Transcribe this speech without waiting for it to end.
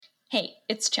Hey,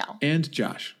 it's Chell. And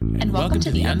Josh. And welcome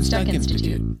to the Unstuck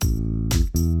Institute.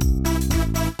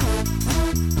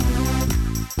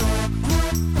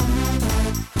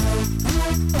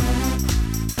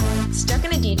 Stuck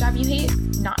in a day job you hate?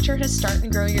 Not sure how to start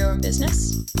and grow your own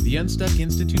business? The Unstuck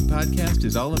Institute podcast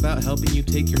is all about helping you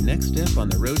take your next step on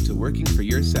the road to working for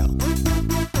yourself.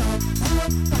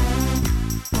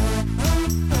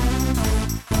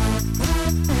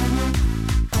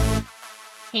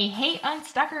 Hey,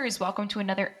 Unstuckers! Welcome to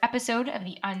another episode of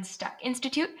the Unstuck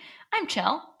Institute. I'm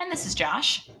Chell, and this is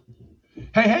Josh.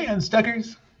 Hey,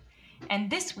 Unstuckers! And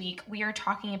this week, we are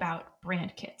talking about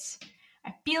brand kits.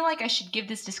 I feel like I should give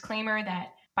this disclaimer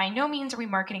that by no means are we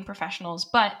marketing professionals,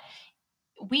 but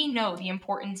we know the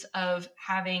importance of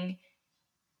having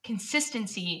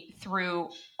consistency through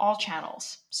all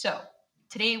channels. So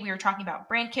today we are talking about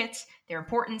brand kits, their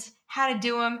importance, how to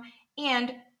do them,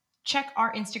 and check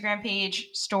our Instagram page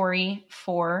story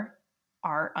for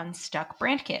our Unstuck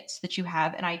brand kits so that you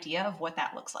have an idea of what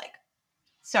that looks like.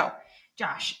 So,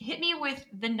 Josh, hit me with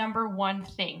the number one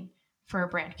thing for a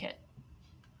brand kit.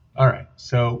 All right.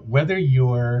 So whether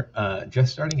you're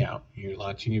just starting out, you're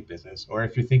launching your business, or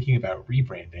if you're thinking about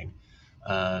rebranding,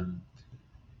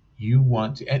 you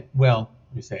want to,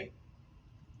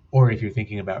 or if you're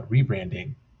thinking about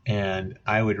rebranding, and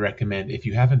I would recommend, if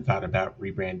you haven't thought about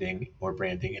rebranding or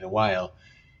branding in a while,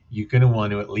 you're going to want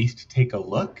to at least take a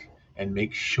look and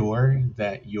make sure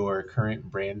that your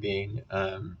current branding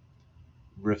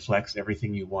reflects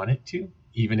everything you want it to,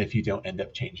 even if you don't end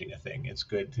up changing a thing. It's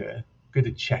good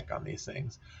to check on these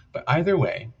things. But either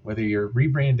way, whether you're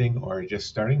rebranding or just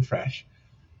starting fresh,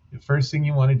 the first thing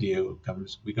you want to do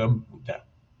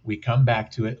we come back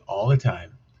to it all the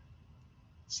time.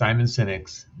 Simon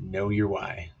Sinek's Know Your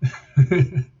Why.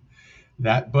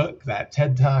 That book, that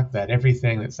TED Talk, that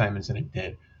everything that Simon Sinek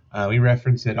did, we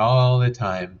reference it all the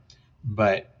time.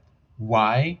 But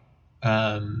why,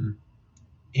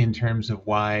 in terms of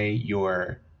why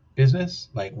your business,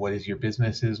 like what is your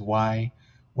business's why,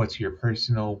 what's your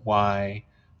personal why,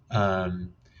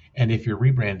 and if you're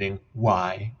rebranding,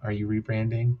 why are you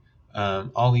rebranding?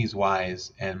 All these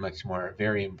whys and much more are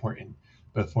very important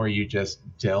before you just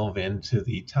delve into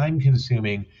the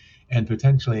time-consuming and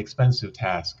potentially expensive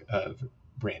task of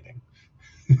branding.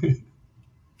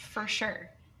 For sure.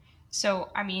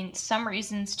 So, some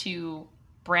reasons to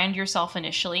brand yourself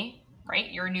initially,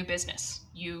 right? You're a new business.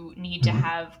 You need to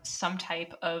have some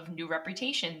type of new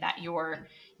reputation that you're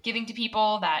giving to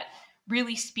people that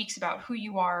really speaks about who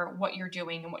you are, what you're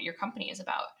doing, and what your company is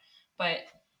about. But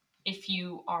if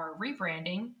you are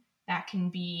rebranding, that can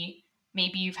be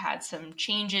maybe you've had some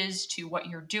changes to what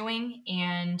you're doing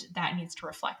and that needs to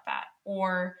reflect that.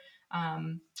 Or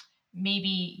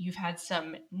maybe you've had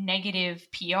some negative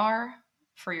PR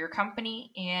for your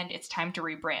company and it's time to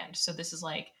rebrand. So this is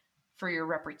like for your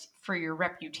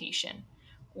reputation.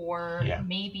 Or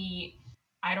maybe,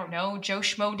 I don't know, Joe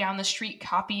Schmo down the street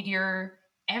copied your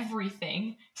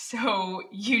everything. So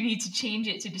you need to change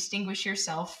it to distinguish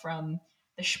yourself from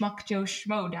the schmuck Joe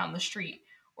Schmo down the street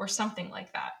or something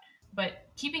like that. But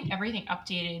keeping everything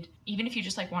updated, even if you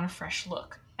just want a fresh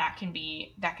look, that can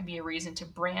be a reason to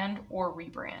brand or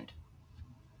rebrand.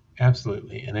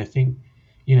 Absolutely. And I think,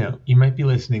 you might be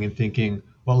listening and thinking,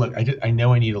 well, look, I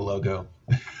know I need a logo.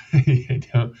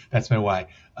 That's my why.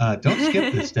 Don't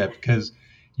skip this step, because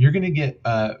you're going to get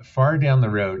far down the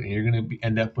road and you're going to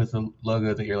end up with a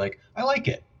logo that you're like, I like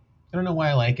it. I don't know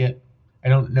why I like it. I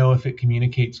don't know if it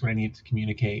communicates what I need to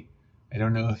communicate. I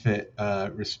don't know if it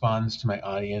responds to my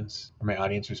audience, or my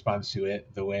audience responds to it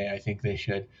the way I think they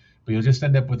should. But you'll just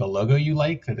end up with a logo you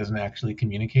like that doesn't actually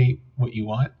communicate what you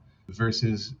want,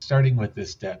 versus starting with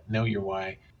this step, know your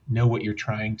why, know what you're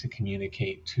trying to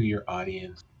communicate to your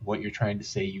audience, what you're trying to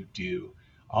say you do.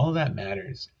 All of that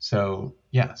matters. So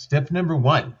step number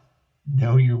 1,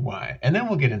 know your why. And then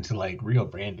we'll get into real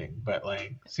branding, but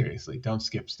seriously, don't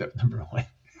skip step number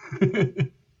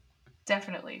 1.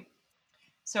 Definitely.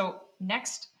 So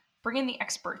next, bring in the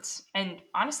experts. And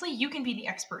honestly, you can be the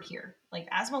expert here.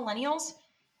 As millennials,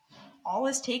 all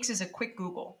this takes is a quick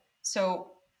Google.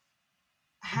 So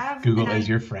have Google as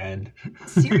your friend.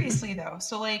 Seriously though.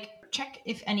 So check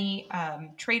if any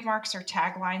trademarks or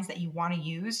taglines that you want to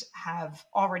use have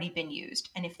already been used.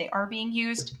 And if they are being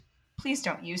used, please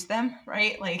don't use them,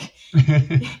 right?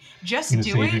 Just do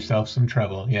save it. yourself some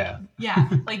trouble. Yeah. Yeah.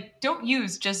 Don't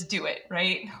use, just do it,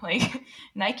 right?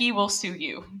 Nike will sue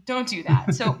you. Don't do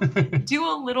that. So do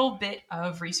a little bit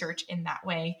of research in that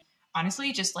way.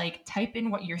 Honestly, just type in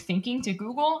what you're thinking to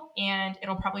Google and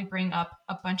it'll probably bring up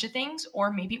a bunch of things,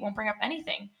 or maybe it won't bring up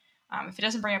anything. If it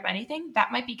doesn't bring up anything,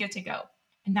 that might be good to go.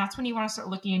 And that's when you want to start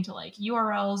looking into like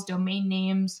URLs, domain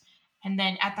names. And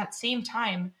then at that same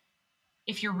time,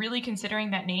 if you're really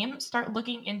considering that name, start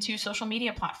looking into social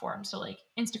media platforms. So like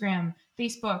Instagram,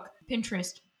 Facebook,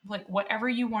 Pinterest, like whatever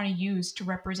you want to use to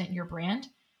represent your brand,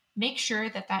 make sure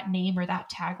that that name or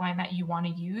that tagline that you want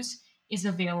to use is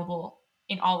available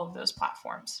in all of those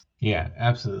platforms. Yeah,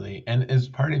 absolutely. And as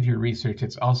part of your research,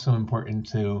 it's also important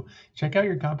to check out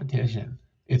your competition.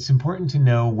 It's important to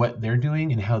know what they're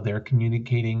doing and how they're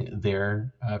communicating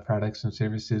their products and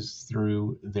services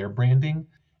through their branding.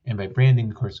 And by branding,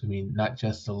 of course, we mean not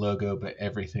just the logo, but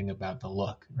everything about the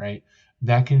look, right?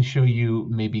 That can show you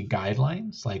maybe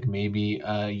guidelines, like maybe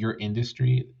your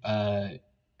industry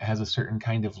has a certain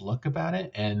kind of look about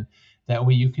it. And that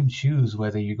way you can choose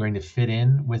whether you're going to fit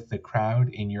in with the crowd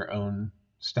in your own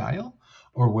style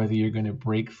or whether you're going to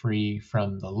break free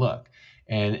from the look.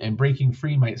 And breaking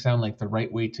free might sound like the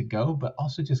right way to go, but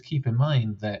also just keep in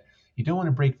mind that you don't want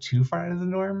to break too far out of the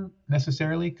norm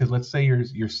necessarily, because let's say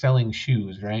you're selling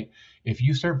shoes, right? If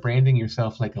you start branding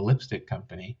yourself like a lipstick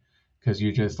company, because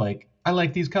you're just like, I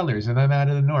like these colors and I'm out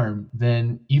of the norm,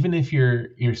 then even if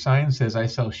your sign says I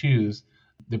sell shoes,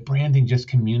 the branding just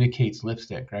communicates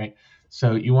lipstick, right?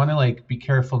 So you want to like be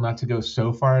careful not to go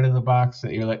so far out of the box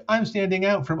that you're like, I'm standing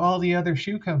out from all the other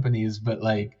shoe companies, but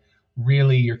like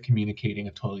really you're communicating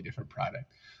a totally different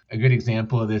product. A good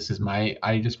example of this is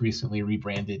I just recently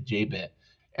rebranded JBit.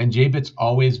 And JBit's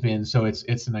always been, so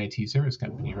it's an IT service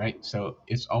company, right? So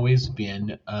it's always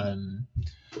been,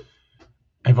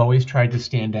 I've always tried to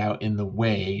stand out in the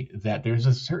way that there's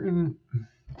a certain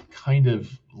kind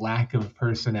of lack of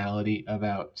personality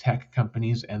about tech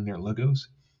companies and their logos.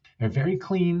 They're very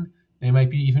clean. They might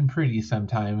be even pretty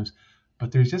sometimes,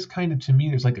 but there's just kind of, to me,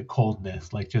 there's like a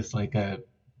coldness, like just like a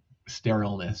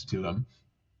sterileness to them.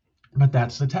 But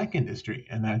that's the tech industry,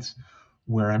 and that's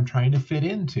where I'm trying to fit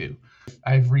into.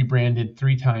 I've rebranded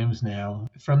 3 times now.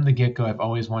 From the get-go, I've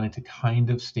always wanted to kind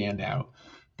of stand out.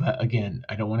 But again,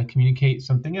 I don't want to communicate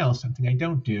something else, something I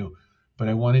don't do, but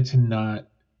I wanted to not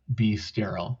be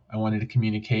sterile. I wanted to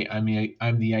communicate, I'm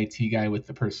the IT guy with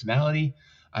the personality.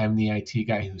 I'm the IT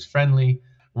guy who's friendly.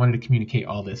 I wanted to communicate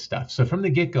all this stuff. So from the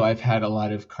get-go, I've had a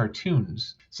lot of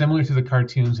cartoons, similar to the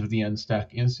cartoons of the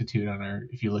Unstuck Institute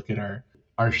if you look at our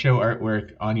show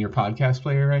artwork on your podcast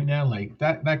player right now, like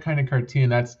that kind of cartoon,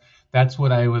 that's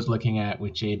what I was looking at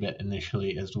with JBit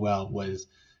initially as well, was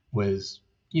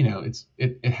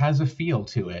it has a feel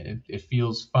to it. It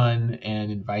feels fun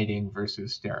and inviting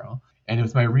versus sterile. And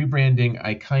with my rebranding,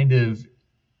 I kind of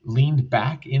leaned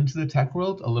back into the tech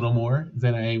world a little more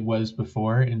than I was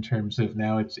before, in terms of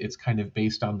now it's kind of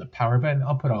based on the power button.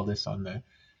 I'll put all this on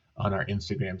our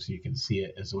Instagram so you can see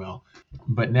it as well.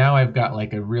 But now I've got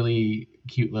like a really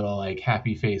cute little like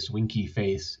happy face, winky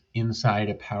face inside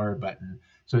a power button.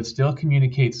 So it still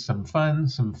communicates some fun,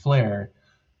 some flair,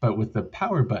 but with the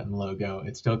power button logo,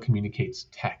 it still communicates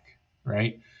tech,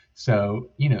 right?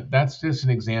 So, that's just an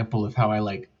example of how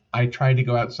I try to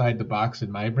go outside the box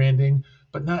in my branding,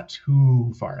 but not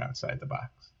too far outside the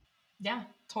box. Yeah,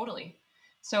 totally.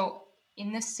 So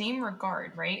in the same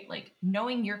regard, right? Like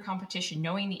knowing your competition,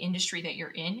 knowing the industry that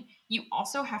you're in, you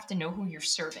also have to know who you're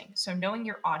serving. So knowing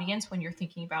your audience when you're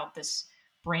thinking about this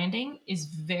branding is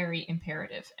very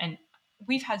imperative. And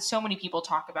we've had so many people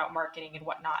talk about marketing and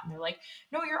whatnot, and they're like,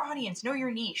 know your audience, know your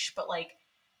niche. But like,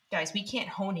 guys, we can't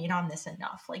hone in on this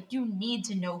enough. Like, you need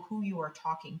to know who you are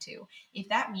talking to. If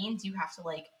that means you have to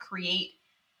like create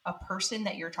a person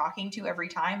that you're talking to every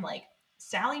time, like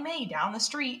Sally Mae down the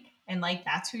street, and like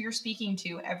that's who you're speaking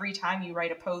to every time you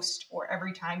write a post or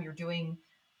every time you're doing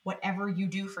whatever you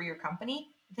do for your company,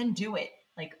 then do it.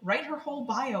 Like, write her whole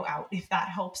bio out if that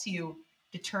helps you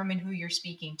determine who you're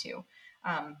speaking to.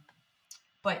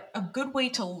 But a good way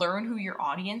to learn who your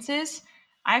audience is,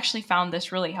 I actually found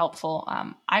this really helpful.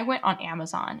 I went on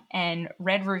Amazon and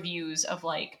read reviews of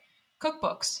like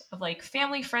cookbooks, of like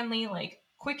family friendly, like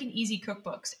quick and easy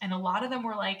cookbooks. And a lot of them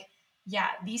were like, yeah,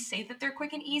 these say that they're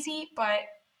quick and easy, but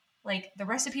like the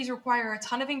recipes require a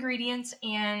ton of ingredients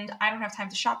and I don't have time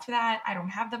to shop for that. I don't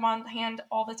have them on hand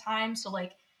all the time. So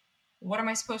like, what am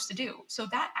I supposed to do? So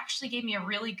that actually gave me a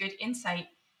really good insight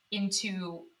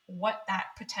into what that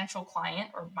potential client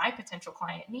or my potential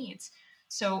client needs.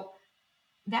 So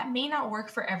that may not work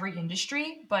for every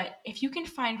industry, but if you can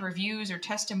find reviews or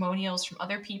testimonials from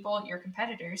other people, your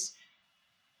competitors,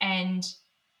 and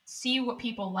see what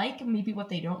people like and maybe what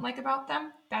they don't like about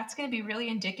them, that's going to be really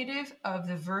indicative of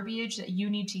the verbiage that you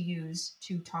need to use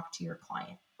to talk to your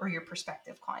client or your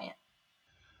prospective client.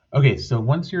 Okay, so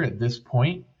once you're at this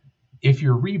point, if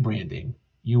you're rebranding,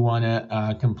 you want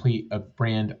to complete a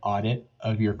brand audit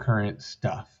of your current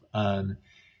stuff.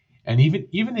 And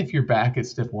even if you're back at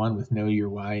step one with know your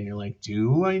why and you're like,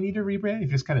 do I need to rebrand? If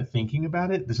you're just kind of thinking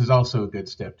about it, this is also a good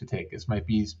step to take. This might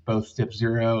be both step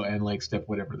 0 and like step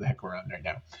whatever the heck we're on right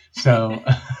now. So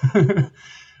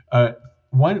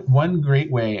one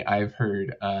great way I've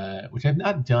heard, which I've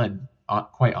not done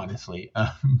quite honestly,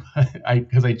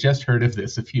 because I just heard of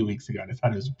this a few weeks ago and I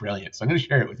thought it was brilliant. So I'm going to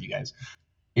share it with you guys.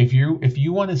 If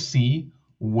you want to see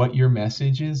what your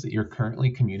message is that you're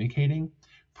currently communicating,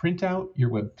 print out your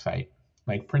website,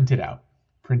 like print it out,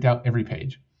 print out every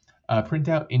page, print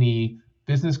out any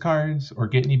business cards or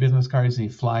get any business cards, any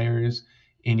flyers,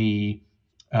 any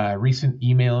recent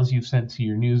emails you've sent to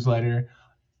your newsletter,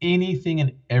 anything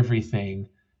and everything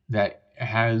that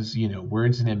has,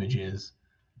 words and images,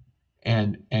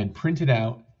 and print it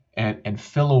out and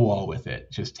fill a wall with it.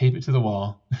 Just tape it to the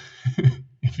wall.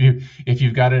 If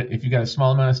you've got a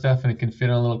small amount of stuff and it can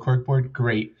fit on a little corkboard,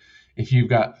 great. If you've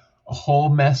got a whole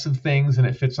mess of things and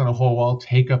it fits on a whole wall,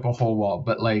 take up a whole wall.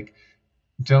 But like,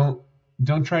 don't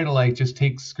try to like just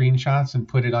take screenshots and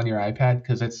put it on your iPad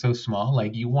because it's so small.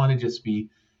 Like you want to just be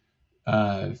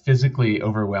physically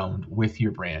overwhelmed with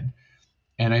your brand.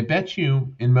 And I bet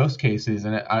you in most cases,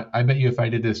 and I bet you if I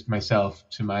did this myself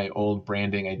to my old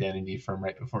branding identity from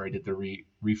right before I did the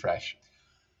refresh,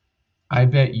 I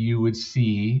bet you would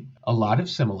see a lot of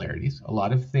similarities, a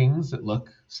lot of things that look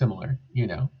similar,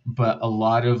 but a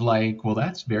lot of like, well,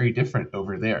 that's very different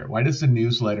over there. Why does the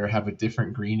newsletter have a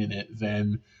different green in it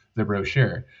than the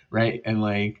brochure, right? And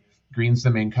like green's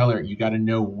the main color. You got to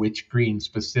know which green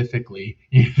specifically,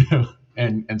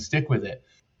 and stick with it.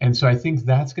 And so I think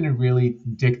that's going to really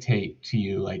dictate to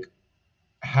you like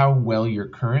how well you're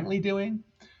currently doing.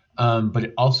 But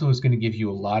it also is going to give you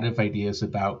a lot of ideas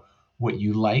about what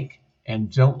you like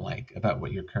and don't like about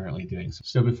what you're currently doing.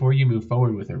 So before you move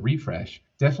forward with a refresh,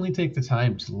 definitely take the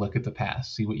time to look at the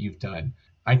past, see what you've done.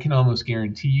 I can almost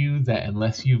guarantee you that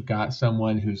unless you've got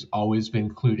someone who's always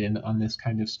been clued in on this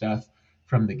kind of stuff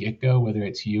from the get-go, whether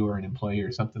it's you or an employee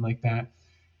or something like that,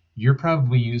 you're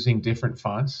probably using different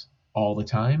fonts all the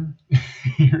time.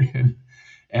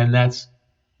 And that's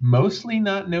mostly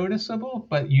not noticeable,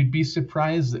 but you'd be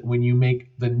surprised that when you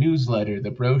make the newsletter, the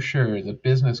brochure, the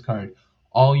business card,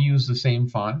 all use the same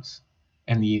fonts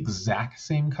and the exact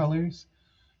same colors,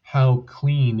 how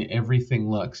clean everything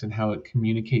looks and how it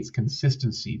communicates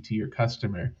consistency to your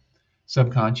customer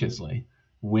subconsciously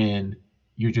when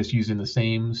you're just using the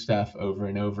same stuff over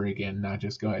and over again, not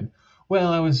just going,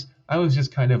 well, I was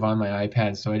just kind of on my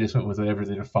iPad, so I just went with whatever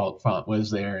the default font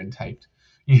was there and typed.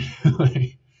 So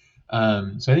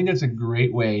I think that's a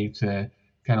great way to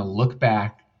kind of look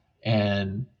back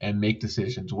and make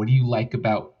decisions. What do you like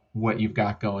about what you've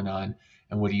got going on,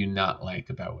 and what do you not like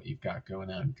about what you've got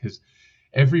going on? Because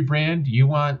every brand you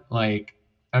want, like,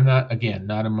 I'm not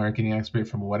a marketing expert.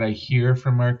 From what I hear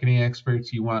from marketing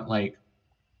experts, you want like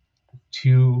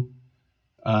 2,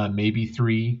 maybe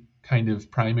 3 kind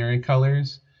of primary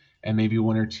colors and maybe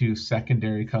 1 or 2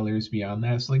 secondary colors beyond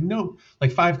that. So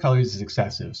like 5 colors is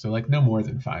excessive. So like no more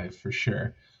than 5 for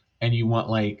sure. And you want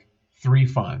like 3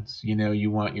 fonts, you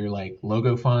want your like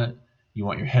logo font, you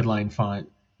want your headline font,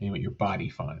 and you want your body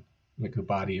font, like the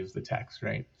body of the text,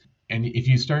 right? And if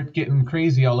you start getting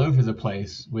crazy all over the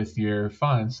place with your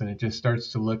fonts, then it just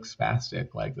starts to look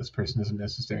spastic, like this person doesn't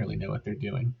necessarily know what they're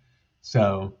doing.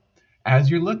 So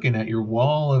as you're looking at your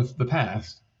wall of the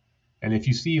past, and if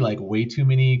you see like way too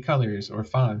many colors or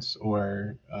fonts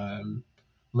or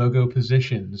logo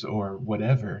positions or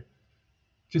whatever,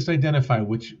 just identify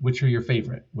which are your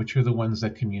favorite, which are the ones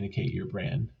that communicate your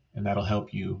brand, and that'll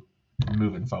help you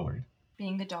moving forward.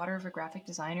 Being the daughter of a graphic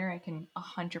designer, I can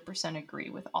 100%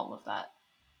 agree with all of that.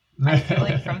 I feel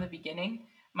like from the beginning,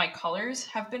 my colors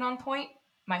have been on point.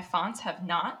 My fonts have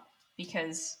not,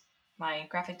 because my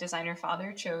graphic designer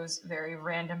father chose very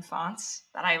random fonts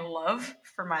that I love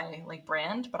for my like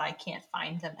brand, but I can't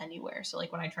find them anywhere. So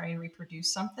like when I try and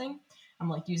reproduce something, I'm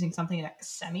like using something that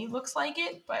semi looks like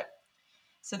it. But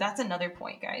so that's another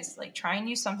point, guys. Like try and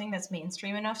use something that's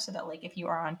mainstream enough so that like if you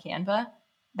are on Canva,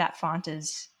 that font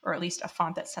is, or at least a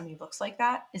font that semi looks like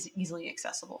that, is easily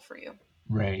accessible for you.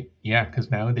 Right. Yeah, because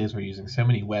nowadays we're using so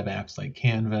many web apps like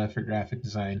Canva for graphic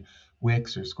design,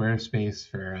 Wix or Squarespace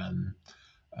for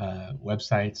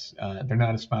websites. They're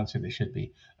not a sponsor. They should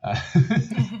be.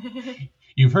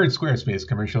 You've heard Squarespace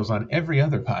commercials on every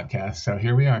other podcast, so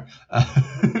here we are.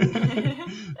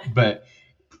 But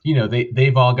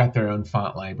they've all got their own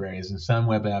font libraries, and some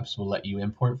web apps will let you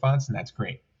import fonts, and that's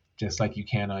great, just like you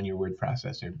can on your word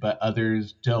processor, but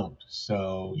others don't.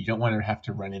 So you don't want to have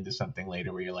to run into something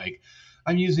later where you're like,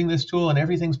 I'm using this tool and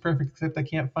everything's perfect except I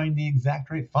can't find the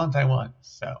exact right font I want.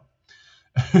 So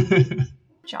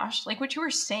Josh, like what you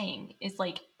were saying is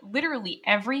like literally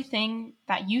everything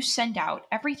that you send out,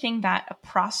 everything that a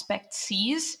prospect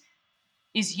sees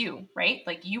is you, right?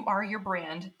 Like you are your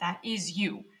brand. That is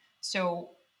you.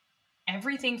 So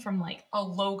everything from like a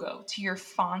logo to your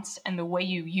fonts and the way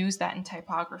you use that in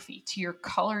typography, to your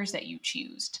colors that you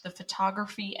choose, to the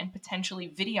photography and potentially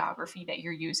videography that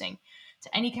you're using,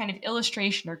 to any kind of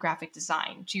illustration or graphic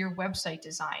design, to your website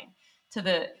design, to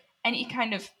the any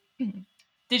kind of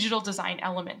digital design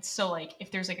elements. So like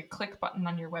if there's like a click button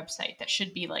on your website that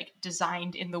should be like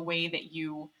designed in the way that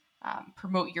you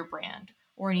promote your brand,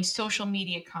 or any social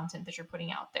media content that you're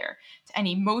putting out there, to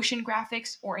any motion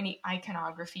graphics or any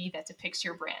iconography that depicts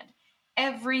your brand.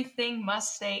 Everything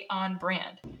must stay on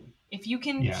brand. If you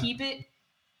can keep it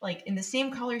like in the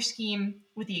same color scheme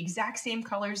with the exact same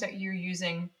colors that you're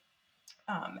using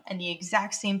and the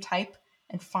exact same type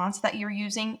and fonts that you're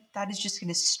using, that is just going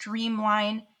to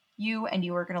streamline you and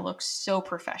you are going to look so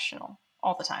professional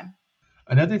all the time.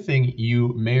 Another thing you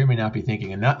may or may not be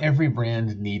thinking, and not every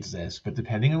brand needs this, but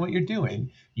depending on what you're doing,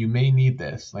 you may need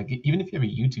this. Like even if you have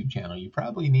a YouTube channel, you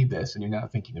probably need this and you're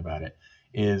not thinking about it,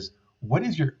 is what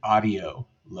is your audio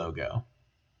logo?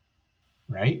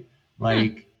 Right?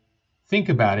 Like think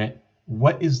about it.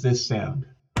 What is this sound?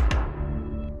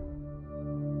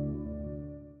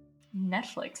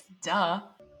 Netflix, duh.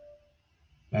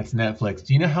 That's Netflix.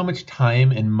 Do you know how much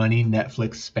time and money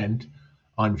Netflix spent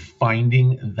on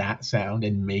finding that sound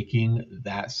and making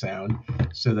that sound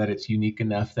so that it's unique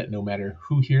enough that no matter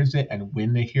who hears it and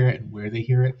when they hear it and where they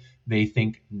hear it, they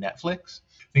think Netflix?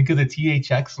 Think of the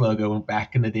THX logo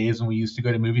back in the days when we used to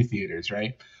go to movie theaters,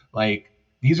 right? Like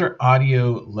these are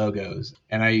audio logos.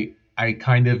 And I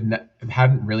kind of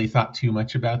hadn't really thought too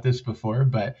much about this before,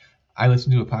 but I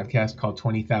listened to a podcast called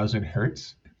 20,000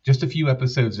 Hertz just a few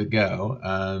episodes ago.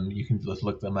 You can just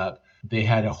look them up. They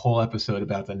had a whole episode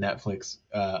about the Netflix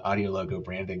audio logo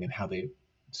branding and how they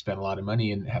spent a lot of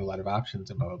money and had a lot of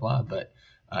options and blah, blah, blah. But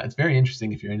it's very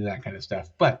interesting if you're into that kind of stuff.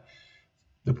 But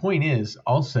the point is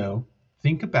also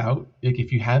think about like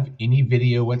if you have any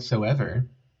video whatsoever,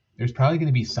 there's probably going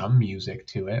to be some music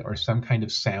to it or some kind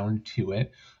of sound to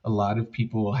it. A lot of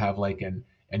people will have like an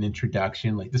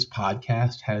introduction, like this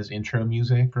podcast has intro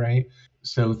music, right?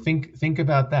 So think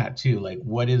about that too. Like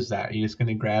what is that? Are you just going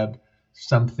to grab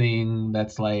something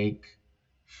that's like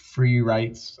free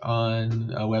rights on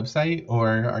a website,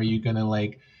 or are you going to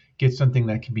like get something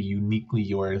that can be uniquely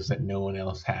yours that no one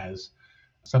else has?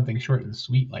 Something short and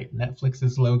sweet like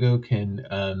Netflix's logo can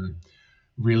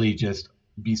really just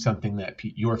be something that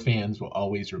your fans will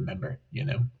always remember, you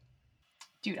know?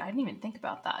 Dude, I didn't even think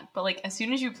about that. But like as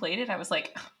soon as you played it, I was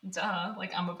like, duh,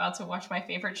 like I'm about to watch my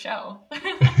favorite show.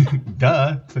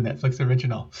 Duh, it's a Netflix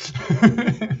original.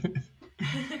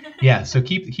 Yeah, so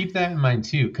keep that in mind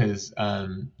too, because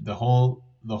the whole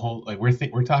like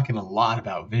we're talking a lot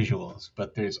about visuals,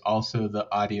 but there's also the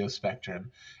audio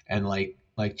spectrum, and like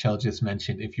Chell just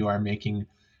mentioned, if you are making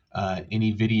any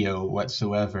video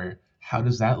whatsoever, how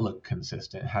does that look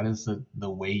consistent? How does the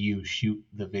way you shoot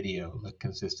the video look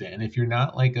consistent? And if you're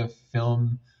not like a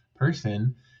film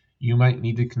person, you might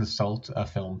need to consult a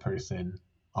film person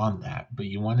on that, but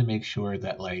you want to make sure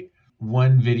that like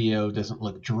one video doesn't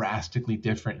look drastically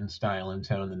different in style and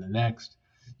tone than the next.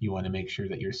 You want to make sure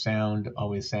that your sound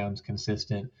always sounds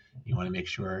consistent. You want to make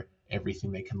sure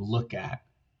everything they can look at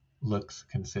looks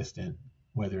consistent,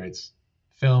 whether it's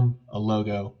film, a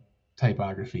logo,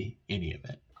 typography, any of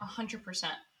it. 100%.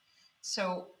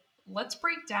 So let's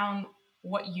break down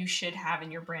what you should have in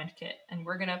your brand kit. And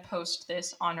we're going to post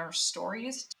this on our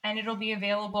stories and it'll be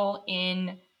available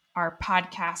in our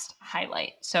podcast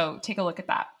highlight. So take a look at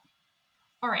that.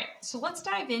 All right, so let's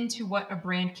dive into what a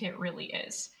brand kit really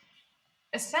is.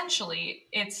 Essentially,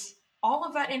 it's all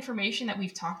of that information that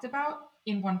we've talked about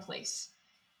in one place.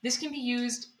 This can be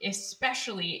used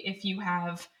especially if you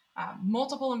have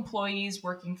multiple employees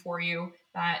working for you,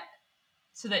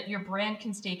 so that your brand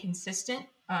can stay consistent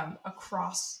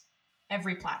across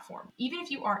every platform. Even if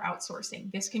you are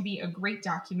outsourcing, this can be a great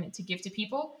document to give to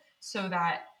people so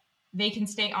that they can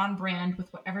stay on brand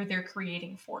with whatever they're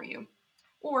creating for you.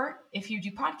 Or if you do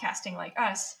podcasting like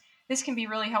us, this can be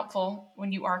really helpful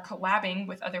when you are collabing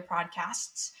with other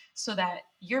podcasts so that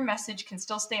your message can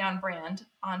still stay on brand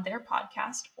on their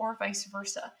podcast or vice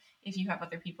versa if you have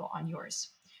other people on yours.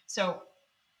 So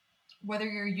whether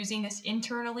you're using this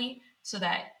internally so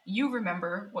that you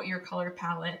remember what your color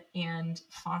palette and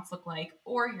fonts look like,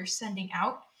 or you're sending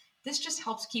out, this just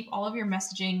helps keep all of your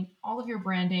messaging, all of your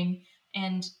branding,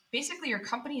 and basically your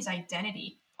company's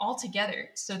identity all together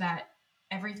so that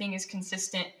everything is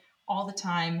consistent all the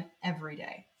time, every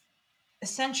day.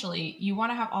 essentially, you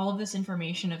want to have all of this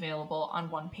information available on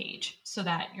one page so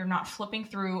that you're not flipping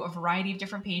through a variety of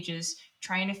different pages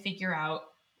trying to figure out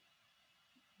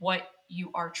what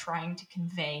you are trying to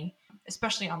convey,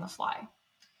 especially on the fly.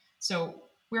 So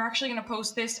we're actually going to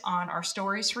post this on our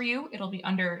stories for you. It'll be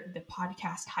under the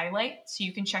podcast highlight, so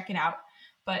you can check it out.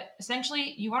 But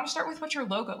essentially, you want to start with what your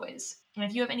logo is. And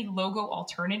if you have any logo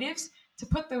alternatives, to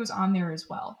put those on there as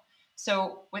well.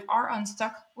 So with our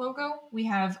Unstuck logo, we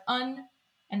have un,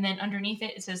 and then underneath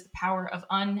it, it says the power of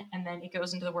un, and then it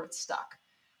goes into the word stuck.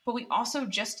 But we also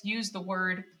just use the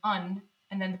word un,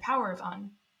 and then the power of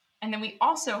un. And then we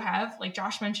also have, like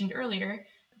Josh mentioned earlier,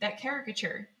 that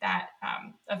caricature that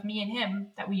of me and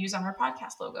him that we use on our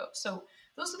podcast logo. So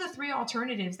those are the three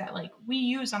alternatives that like we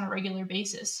use on a regular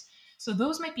basis. So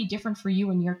those might be different for you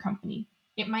and your company.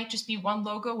 It might just be one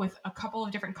logo with a couple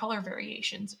of different color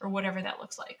variations or whatever that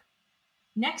looks like.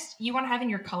 Next, you want to have in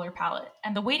your color palette.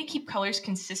 And the way to keep colors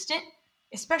consistent,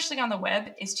 especially on the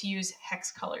web, is to use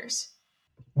hex colors.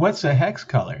 What's a hex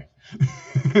color?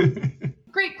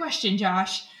 Great question,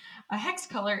 Josh. A hex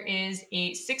color is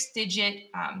a 6-digit,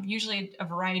 usually a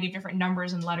variety of different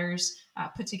numbers and letters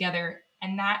put together,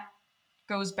 and that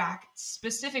goes back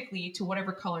specifically to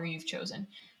whatever color you've chosen.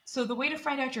 So the way to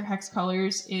find out your hex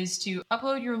colors is to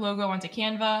upload your logo onto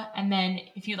Canva, and then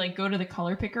if you go to the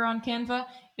color picker on Canva,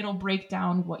 it'll break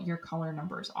down what your color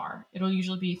numbers are. It'll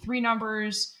usually be 3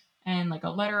 numbers and a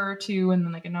letter or 2, and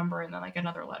then a number, and then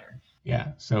another letter.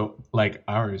 Yeah. So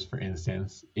ours, for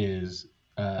instance, is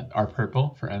our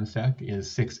purple for Unstuck is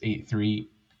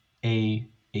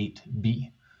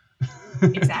 683A8B.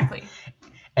 Exactly.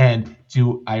 And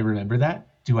do I remember that?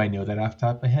 Do I know that off the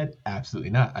top of my head? Absolutely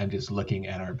not. I'm just looking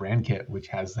at our brand kit, which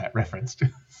has that referenced.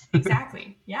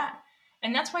 Exactly. Yeah.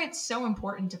 And that's why it's so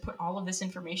important to put all of this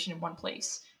information in one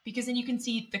place, because then you can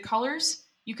see the colors.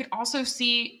 You could also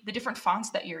see the different fonts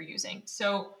that you're using.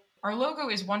 So our logo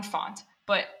is one font,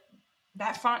 but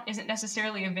that font isn't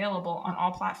necessarily available on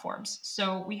all platforms.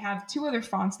 So we have 2 other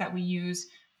fonts that we use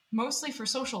mostly for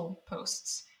social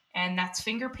posts, and that's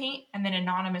Finger Paint and then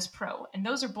Anonymous Pro. And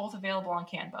those are both available on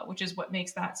Canva, which is what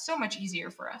makes that so much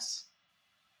easier for us.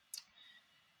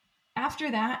 After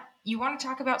that, you want to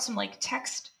talk about some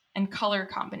text and color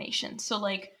combinations. So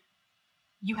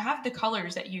you have the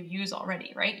colors that you use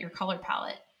already, right? Your color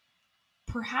palette.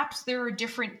 Perhaps there are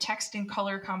different text and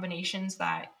color combinations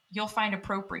that you'll find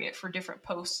appropriate for different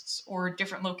posts or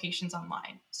different locations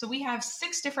online. So we have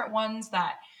 6 different ones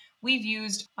that we've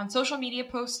used on social media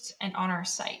posts and on our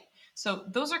site. So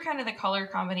those are kind of the color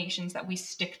combinations that we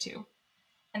stick to.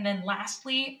 And then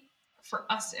lastly, for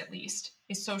us at least,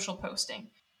 is social posting.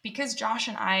 Because Josh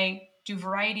and I do a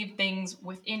variety of things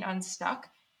within Unstuck,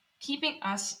 keeping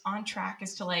us on track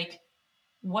as to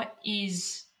what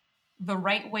is the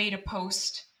right way to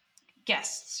post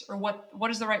guests, or what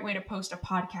is the right way to post a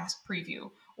podcast preview,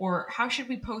 or how should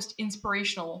we post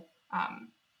inspirational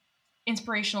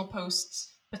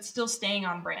posts but still staying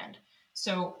on brand.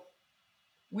 So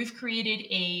we've created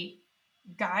a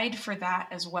guide for that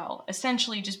as well,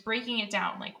 essentially just breaking it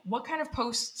down, what kind of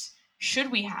posts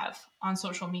should we have on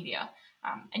social media.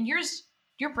 And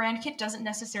your brand kit doesn't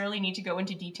necessarily need to go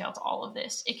into detail to all of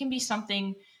this. It can be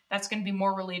something that's going to be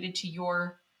more related to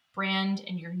your brand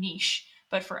and your niche.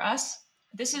 But for us,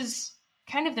 this is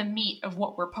kind of the meat of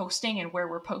what we're posting and where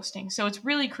we're posting. So it's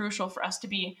really crucial for us to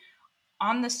be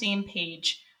on the same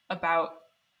page about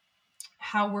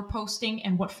how we're posting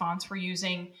and what fonts we're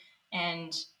using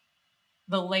and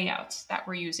the layouts that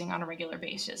we're using on a regular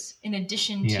basis, in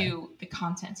addition to the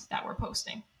content that we're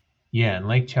posting. Yeah. And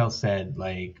like Chell said,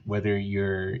 whether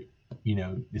you're,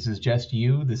 this is just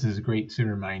you, this is great to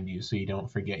remind you so you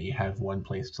don't forget you have one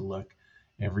place to look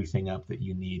everything up that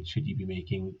you need should you be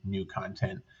making new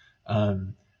content.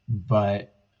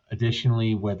 But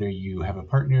additionally, whether you have a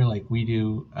partner like we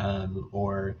do,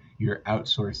 or you're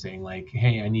outsourcing,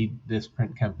 hey, I need this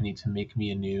print company to make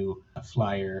me a new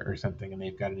flyer or something, and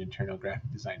they've got an internal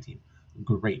graphic design team.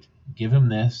 Great. Give them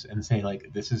this and say,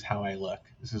 this is how I look.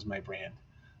 This is my brand.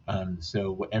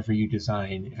 So whatever you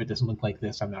design, if it doesn't look like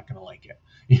this, I'm not going to like it.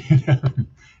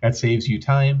 That saves you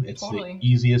time. It's totally the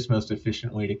easiest, most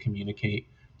efficient way to communicate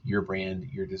your brand,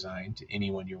 your design to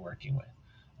anyone you're working with,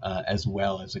 as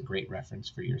well as a great reference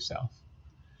for yourself.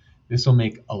 This will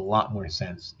make a lot more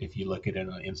sense if you look at it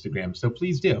on Instagram, so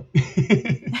please do.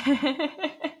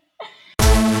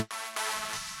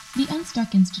 The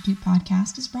Unstuck Institute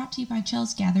podcast is brought to you by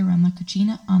Chell's Gather Around La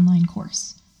Cucina online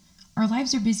course. Our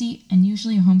lives are busy, and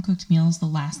usually a home-cooked meal is the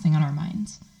last thing on our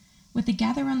minds. With the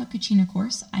Gather Around La Cucina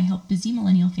course, I help busy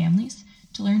millennial families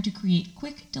to learn to create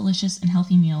quick, delicious, and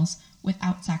healthy meals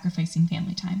without sacrificing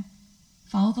family time.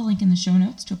 Follow the link in the show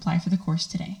notes to apply for the course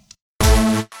today.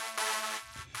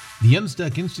 The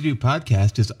Unstuck Institute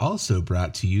podcast is also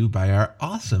brought to you by our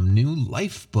awesome new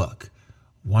life book.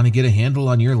 Want to get a handle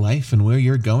on your life and where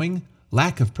you're going?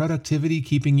 Lack of productivity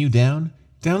keeping you down?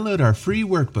 Download our free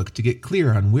workbook to get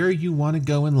clear on where you want to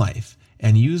go in life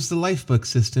and use the Lifebook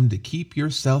system to keep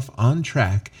yourself on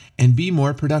track and be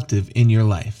more productive in your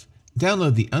life.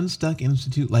 Download the Unstuck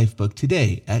Institute Lifebook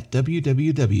today at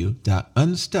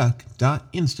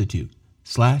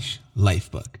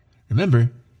www.unstuck.institute/lifebook.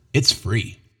 Remember, it's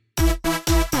free.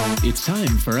 It's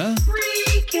time for a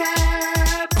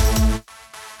Recap!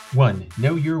 1.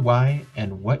 Know your why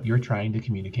and what you're trying to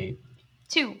communicate.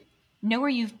 2. Know where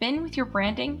you've been with your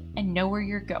branding and know where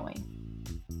you're going.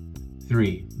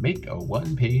 3. Make a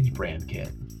one-page brand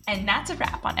kit. And that's a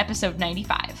wrap on episode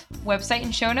 95. Website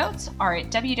and show notes are at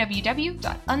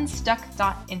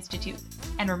www.unstuck.institute.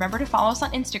 And remember to follow us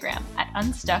on Instagram at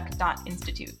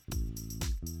unstuck.institute.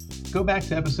 Go back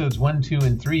to episodes 1, 2,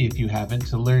 and 3 if you haven't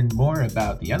to learn more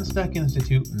about the Unstuck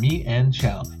Institute, me, and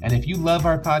Chell. And if you love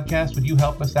our podcast, would you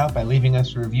help us out by leaving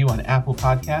us a review on Apple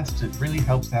Podcasts? It really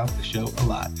helps out the show a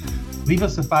lot. Leave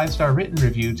us a 5-star written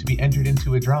review to be entered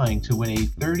into a drawing to win a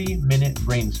 30-minute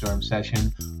brainstorm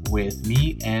session with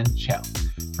me and Chell.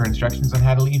 For instructions on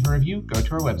how to leave a review, go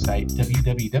to our website,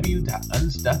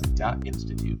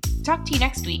 www.unstuck.institute. Talk to you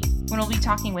next week when we'll be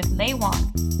talking with Lei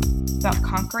Wang about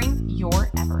conquering your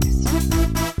Everest.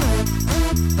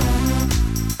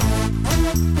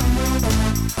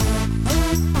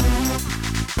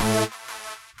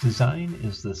 Design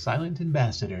is the silent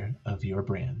ambassador of your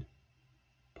brand.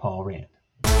 Paul Rand.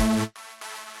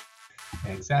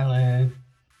 Egg salad.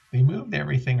 They moved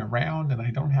everything around and I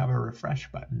don't have a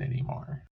refresh button anymore.